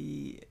to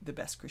be the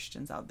best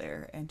Christians out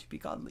there and to be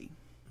godly.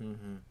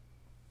 Mm-hmm.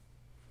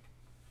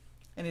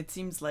 And it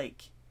seems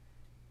like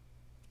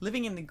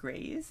living in the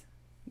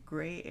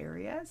gray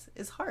areas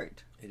is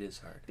hard. It is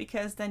hard.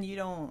 Because then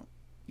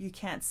you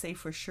can't say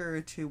for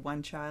sure to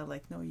one child,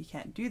 like, no, you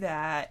can't do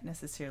that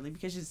necessarily,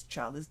 because each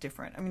child is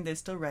different. I mean, there's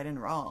still right and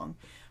wrong,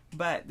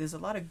 but there's a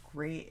lot of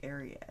gray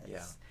areas.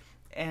 Yeah.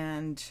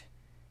 And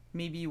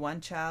maybe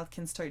one child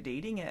can start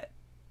dating at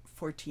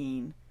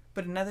 14,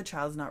 but another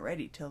child's not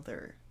ready till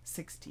they're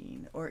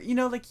 16. Or, you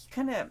know, like,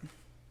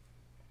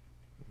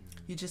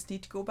 you just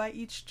need to go by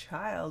each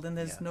child, and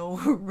there's no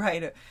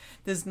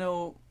there's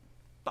no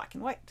black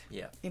and white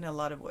in a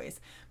lot of ways.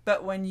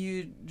 But when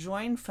you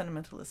join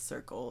fundamentalist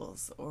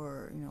circles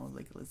or, you know,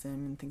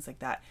 legalism and things like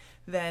that,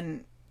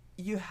 then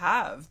you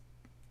have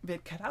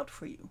it cut out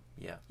for you.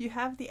 Yeah. You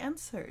have the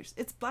answers.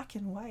 It's black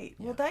and white.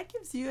 Yeah. Well, that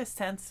gives you a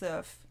sense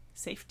of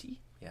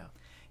safety. Yeah.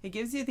 It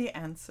gives you the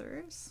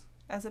answers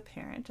as a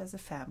parent, as a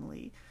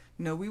family.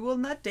 No, we will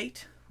not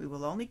date. We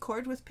will only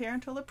court with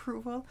parental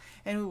approval,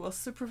 and we will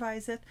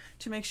supervise it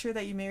to make sure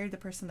that you marry the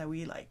person that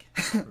we like.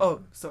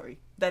 Oh, sorry.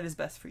 That is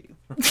best for you.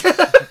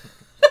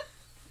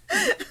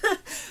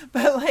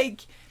 But,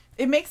 like,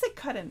 it makes it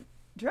cut and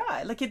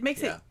dry. Like, it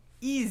makes it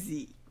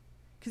easy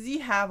because you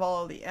have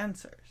all the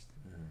answers.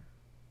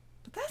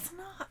 But that's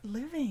not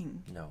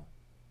living. No.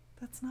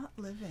 That's not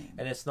living.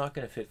 And it's not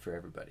going to fit for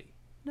everybody.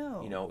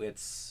 No. You know,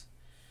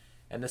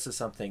 and this is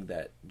something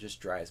that just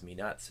drives me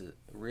nuts,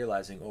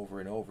 realizing over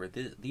and over,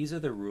 these are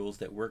the rules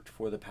that worked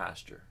for the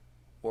pastor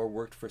or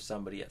worked for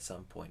somebody at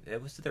some point.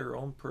 It was their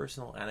own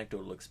personal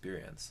anecdotal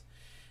experience.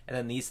 And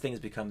then these things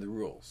become the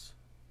rules.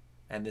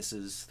 And this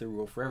is the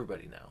rule for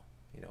everybody now,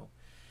 you know.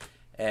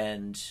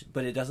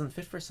 But it doesn't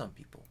fit for some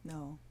people.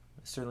 No.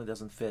 It certainly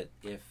doesn't fit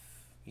if,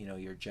 you know,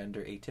 you're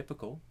gender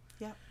atypical.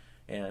 Yeah.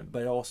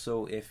 But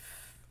also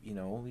if, you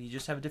know, you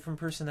just have a different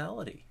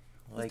personality.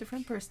 There's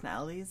different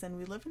personalities, and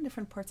we live in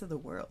different parts of the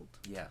world.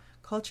 Yeah.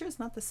 Culture is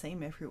not the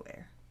same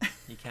everywhere.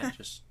 You can't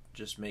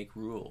just make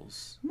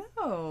rules.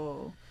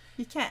 No,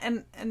 you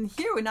can't. And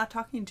here we're not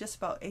talking just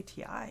about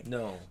ATI.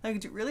 No.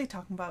 Like, really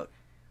talking about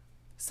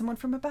someone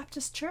from a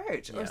Baptist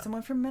church, or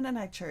someone from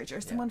Mennonite church, or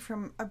someone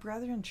from a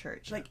Brethren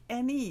church. Like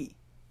any,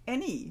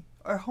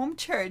 or home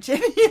church,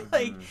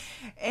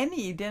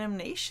 any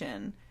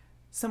denomination,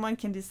 someone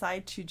can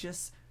decide to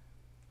just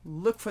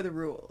look for the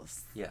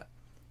rules. Yeah.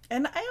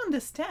 And I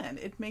understand.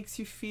 It makes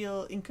you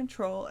feel in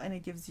control, and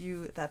it gives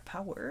you that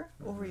power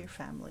over your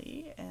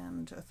family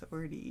and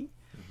authority.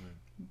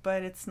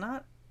 But it's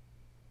not...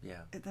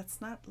 Yeah. That's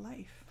not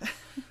life.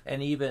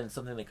 And even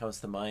something that comes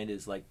to mind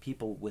is, like,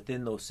 people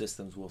within those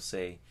systems will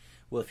say,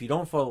 well, if you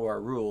don't follow our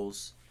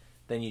rules,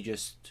 then you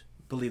just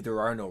believe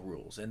there are no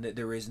rules and that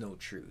there is no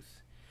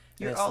truth.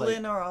 You're all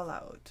in or all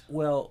out.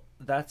 Well,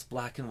 that's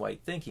black and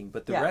white thinking.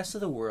 But the rest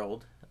of the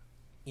world...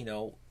 You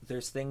know,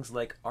 there's things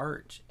like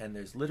art, and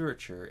there's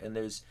literature, and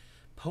there's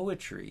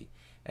poetry,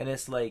 and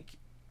it's like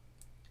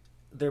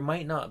there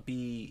might not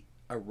be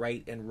a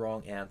right and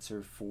wrong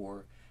answer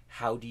for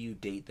how do you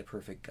date the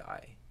perfect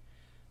guy,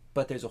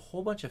 but there's a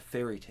whole bunch of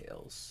fairy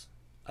tales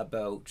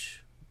about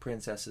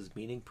princesses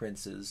meeting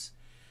princes,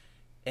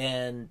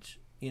 and,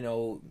 you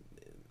know,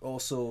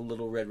 also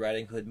Little Red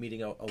Riding Hood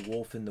meeting a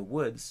wolf in the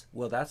woods.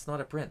 Well, that's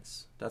not a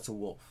prince, that's a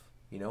wolf,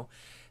 you know.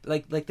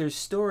 Like there's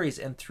stories,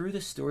 and through the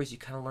stories you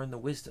kind of learn the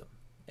wisdom.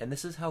 And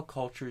this is how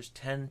cultures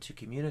tend to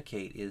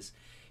communicate, is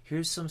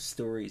here's some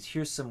stories,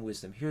 here's some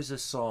wisdom, here's a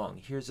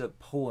song, here's a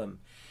poem,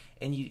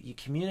 and you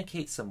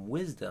communicate some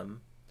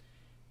wisdom.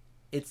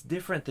 It's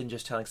different than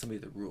just telling somebody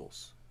the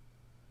rules.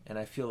 And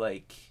I feel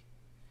like,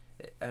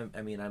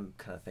 I mean, I'm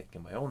kind of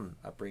thinking my own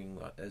upbringing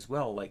as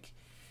well. Like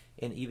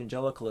in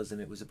evangelicalism,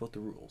 it was about the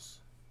rules.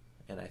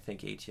 And I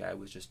think ATI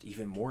was just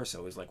even more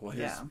so. It's like, well,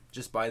 here's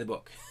just buy the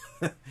book.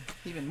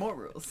 Even more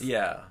rules.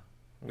 Yeah.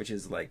 Which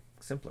is, like,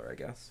 simpler, I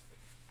guess.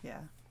 Yeah.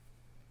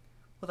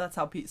 Well, that's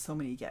how so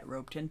many get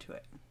roped into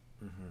it.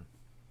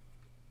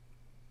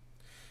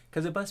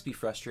 Because it must be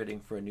frustrating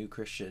for a new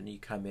Christian. You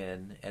come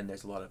in and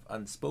there's a lot of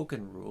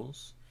unspoken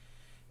rules,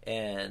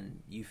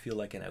 and you feel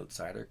like an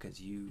outsider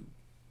because you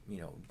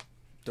know,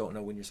 don't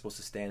know when you're supposed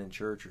to stand in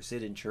church or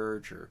sit in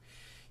church, or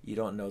you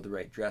don't know the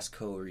right dress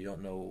code, or you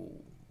don't know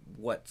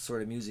what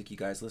sort of music you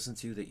guys listen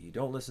to that you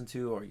don't listen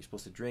to, or you're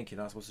supposed to drink, you're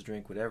not supposed to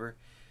drink, whatever.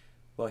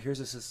 Well, here's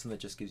a system that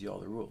just gives you all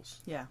the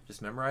rules. Yeah.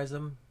 Just memorize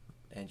them,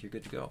 and you're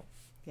good to go.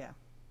 Yeah.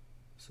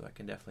 So I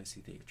can definitely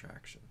see the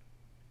attraction.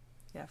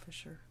 Yeah, for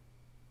sure.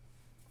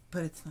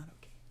 But it's not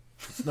okay.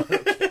 It's not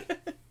okay.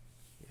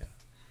 Yeah.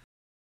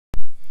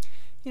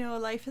 You know,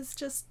 life is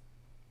just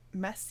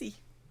messy.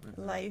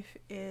 Life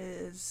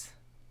is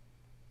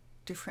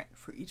different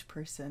for each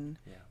person,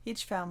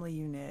 each family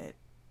unit.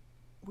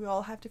 We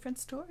all have different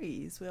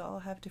stories. We all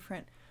have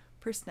different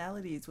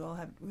personalities. We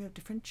have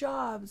different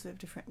jobs.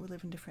 We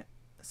live in different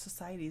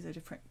societies or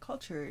different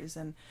cultures,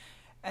 and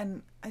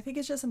I think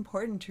it's just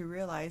important to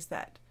realize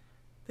that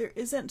there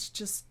isn't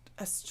just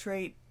a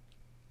straight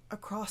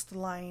across the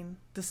line,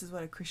 this is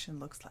what a Christian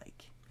looks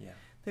like. Yeah.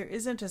 There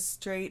isn't a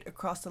straight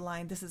across the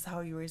line, this is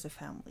how you raise a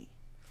family.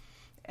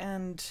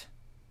 And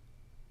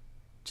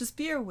just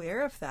be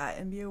aware of that,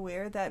 and be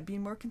aware that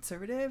being more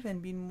conservative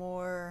and being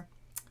more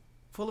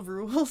full of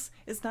rules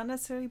is not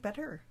necessarily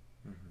better.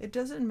 It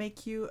doesn't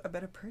make you a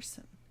better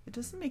person. It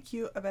doesn't make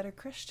you a better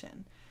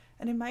Christian.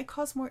 And it might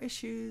cause more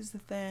issues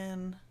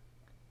than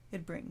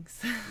it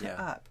brings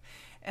up.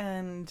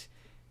 And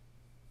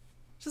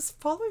just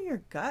follow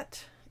your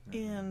gut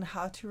in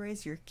how to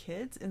raise your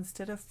kids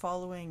instead of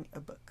following a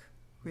book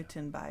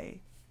written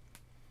by,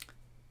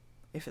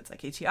 if it's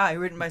like ATI,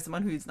 written by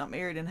someone who's not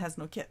married and has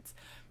no kids.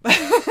 But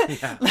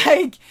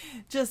like,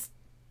 just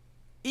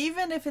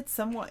even if it's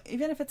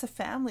a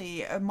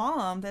family, a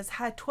mom that's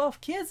had 12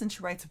 kids and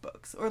she writes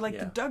books, or like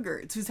the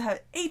Duggards who's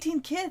had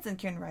 18 kids and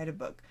can write a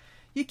book,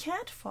 you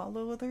can't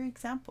follow their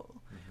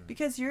example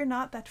because you're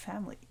not that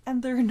family,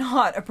 and they're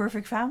not a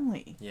perfect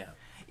family. Yeah.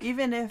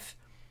 Even if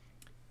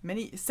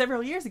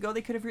several years ago,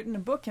 they could have written a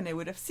book and it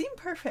would have seemed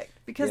perfect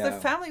because their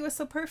family was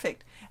so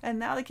perfect. And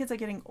now the kids are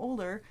getting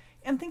older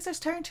and things are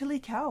starting to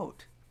leak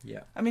out.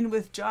 Yeah. I mean,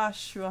 with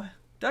Joshua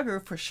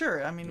Duggar, for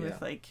sure. I mean,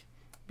 with like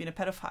being a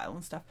pedophile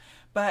and stuff.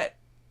 But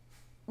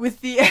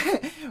with the,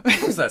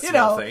 that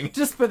small thing?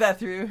 Just put that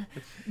through.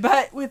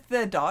 But with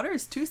the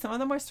daughters too, some of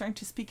them are starting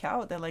to speak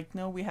out. They're like,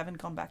 no, we haven't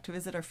gone back to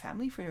visit our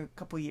family for a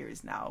couple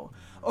years now.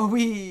 Or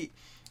we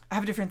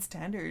have different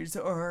standards.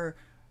 Or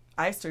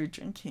I started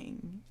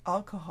drinking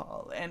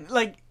alcohol. And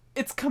like,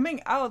 it's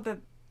coming out that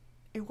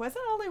it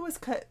wasn't all it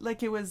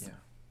was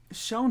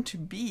shown to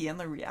be in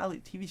the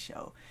reality TV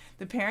show.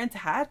 The parents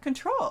had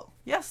control.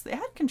 Yes, they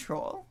had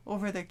control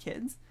over their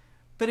kids,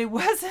 but it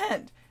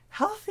wasn't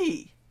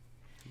healthy.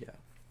 Yeah.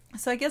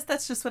 So I guess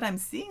that's just what I'm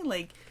seeing,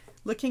 like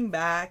looking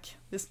back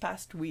this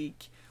past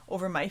week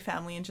over my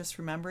family and just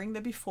remembering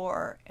the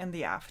before and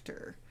the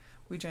after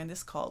we joined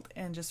this cult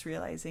and just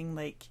realizing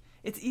like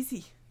it's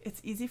easy.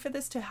 It's easy for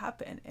this to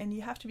happen, and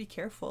you have to be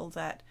careful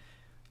that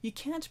you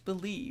can't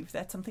believe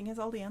that something has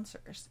all the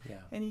answers.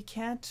 Yeah. And you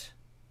can't,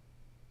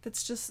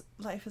 that's just,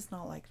 life is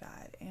not like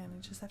that, and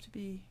you just have to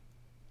be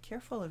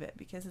careful of it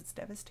because it's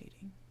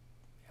devastating.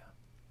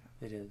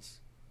 Yeah, it is.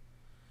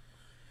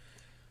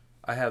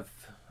 I have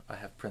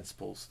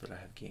principles that I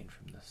have gained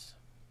from this.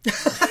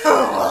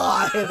 Oh,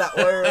 I hate that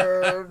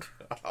word.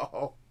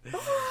 Oh,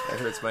 it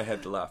hurts my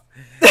head to laugh.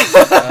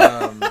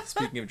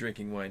 Speaking of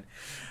drinking wine.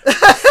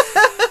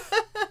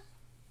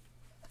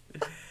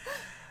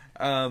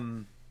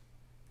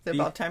 It's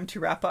about time to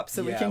wrap up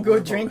so we can go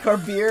drink our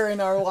beer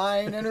and our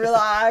wine and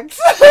relax.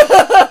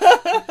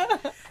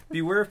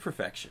 Beware of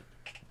perfection.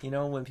 You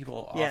know, when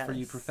people offer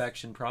you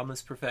perfection,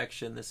 promise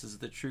perfection, this is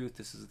the truth,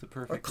 this is the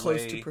perfect way. Or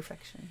close to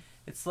perfection.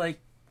 It's like,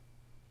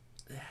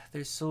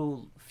 there's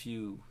so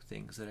few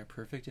things that are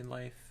perfect in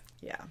life.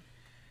 Yeah.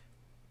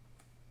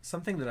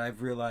 Something that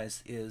I've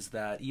realized is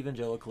that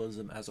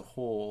evangelicalism as a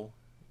whole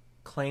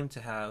claim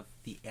to have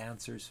the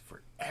answers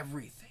for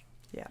everything.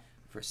 Yeah.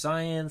 For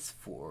science,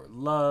 for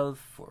love,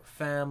 for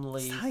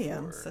family.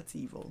 Science? That's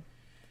evil.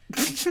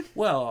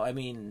 Well, I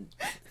mean,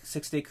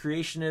 6-day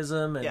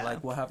creationism, and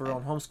like we'll have our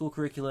own homeschool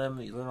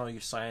curriculum. You learn all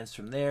your science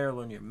from there,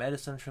 learn your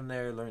medicine from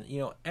there, learn,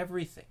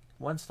 everything.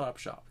 One-stop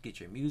shop. Get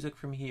your music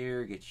from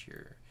here, get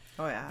your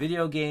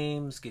video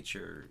games, get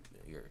your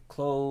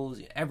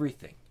clothes,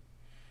 everything.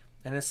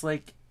 And it's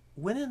like,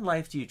 when in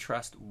life do you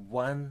trust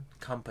one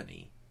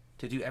company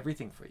to do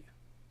everything for you?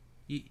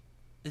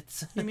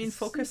 You mean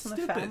focus on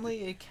the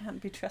family? It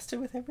can't be trusted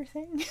with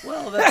everything?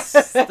 Well, that's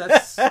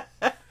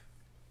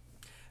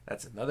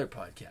another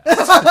podcast.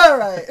 All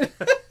right.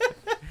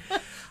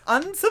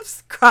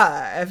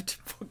 Unsubscribed.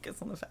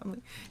 Focus on the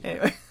family.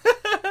 Anyway.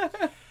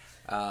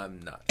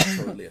 I'm not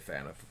totally a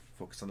fan of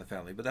focus on the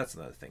family, but that's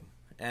another thing.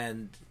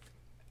 And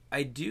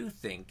I do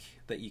think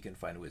that you can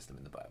find wisdom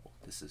in the Bible.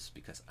 This is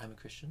because I'm a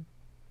Christian.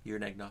 You're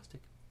an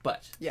agnostic.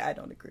 But yeah, I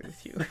don't agree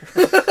with you.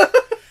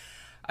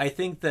 I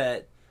think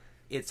that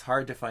it's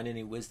hard to find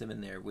any wisdom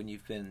in there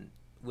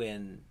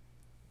when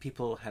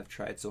people have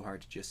tried so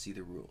hard to just see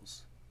the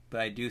rules. But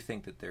I do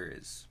think that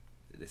this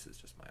is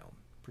just my own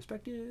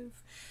perspective.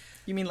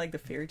 You mean like the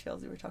fairy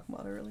tales you were talking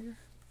about earlier?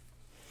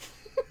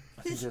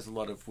 I think there's a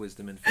lot of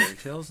wisdom in fairy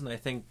tales, and I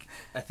think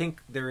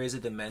there is a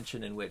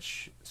dimension in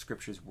which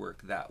scriptures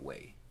work that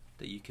way,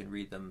 that you can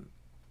read them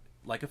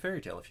like a fairy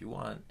tale if you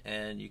want,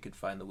 and you can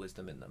find the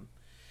wisdom in them.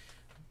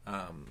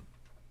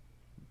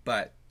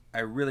 But I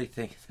really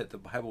think that the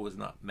Bible was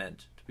not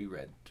meant to be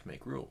read to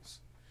make rules,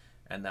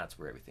 and that's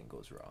where everything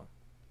goes wrong.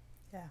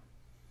 Yeah.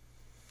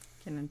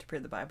 You can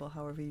interpret the Bible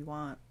however you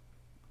want.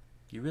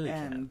 You really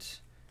can. And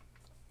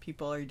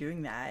people are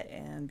doing that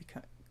and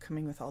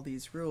coming with all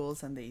these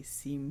rules, and they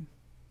seem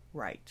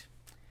right.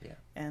 Yeah.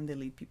 And they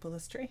lead people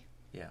astray.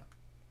 Yeah.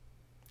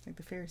 Like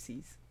the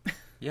Pharisees.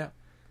 Yeah,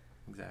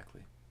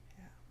 exactly.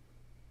 Yeah.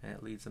 And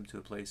it leads them to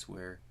a place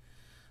where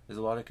there's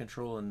a lot of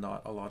control and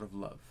not a lot of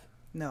love.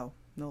 No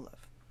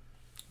love.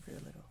 Very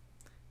little.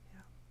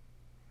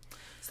 Yeah.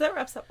 So that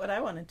wraps up what I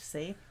wanted to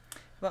say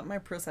about my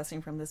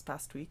processing from this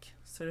past week.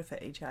 Sort of a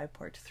AGI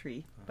part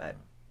 3. But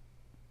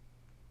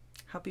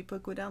how people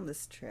go down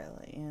this trail,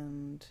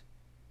 and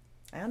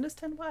I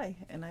understand why,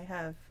 and I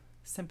have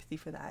sympathy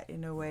for that.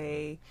 In a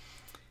way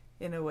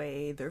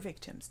they're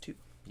victims too.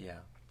 Yeah.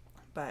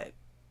 But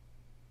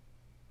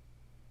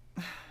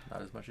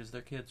not as much as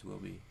their kids will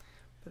be.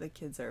 But the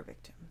kids are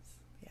victims.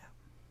 Yeah.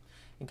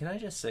 And can I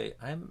just say,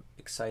 I'm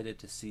excited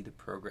to see the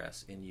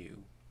progress in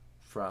you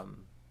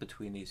from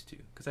between these two,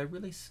 because I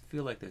really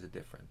feel like there's a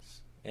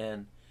difference.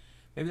 And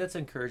maybe that's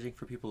encouraging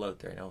for people out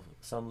there. I know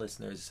some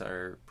listeners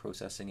are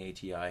processing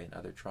ATI and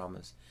other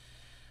traumas.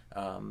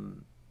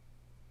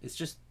 It's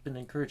just been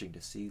encouraging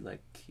to see,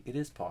 like, it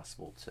is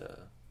possible to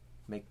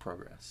make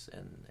progress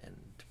and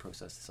to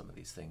process some of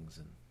these things.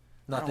 And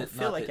I don't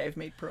feel like I've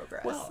made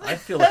progress. Well, I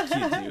feel like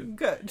you do.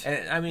 Good.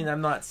 And I mean,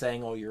 I'm not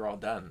saying, oh, you're all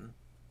done,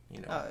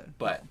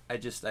 but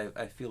no.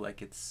 I feel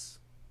like it's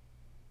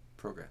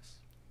progress.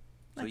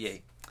 So nice.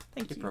 Yay.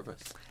 Thank you.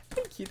 Progress.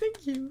 Thank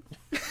you.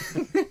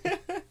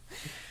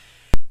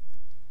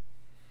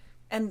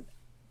 And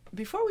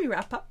before we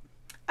wrap up,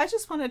 I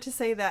just wanted to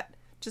say that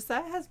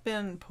Josiah has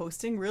been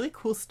posting really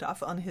cool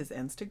stuff on his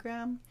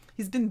Instagram.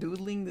 He's been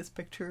doodling these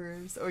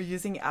pictures or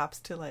using apps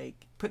to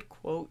like put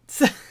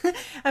quotes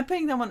and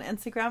putting them on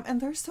Instagram, and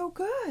they're so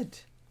good.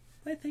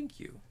 Why, thank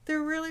you.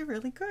 They're really,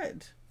 really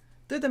good.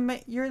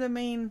 You're the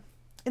main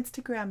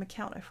Instagram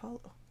account I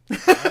follow.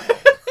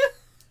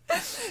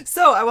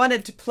 So I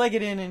wanted to plug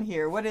it in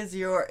here. What is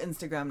your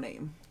Instagram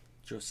name?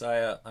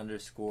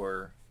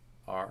 Josiah_R_Meyer.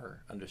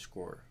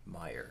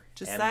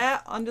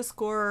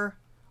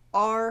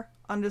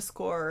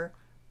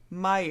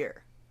 Josiah_R_Meyer,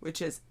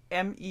 which is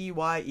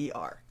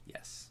Meyer.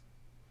 Yes.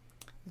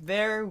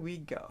 There we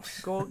go.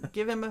 Go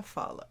give him a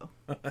follow.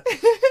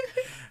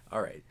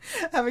 All right.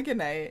 Have a good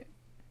night.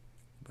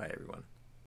 Bye, everyone.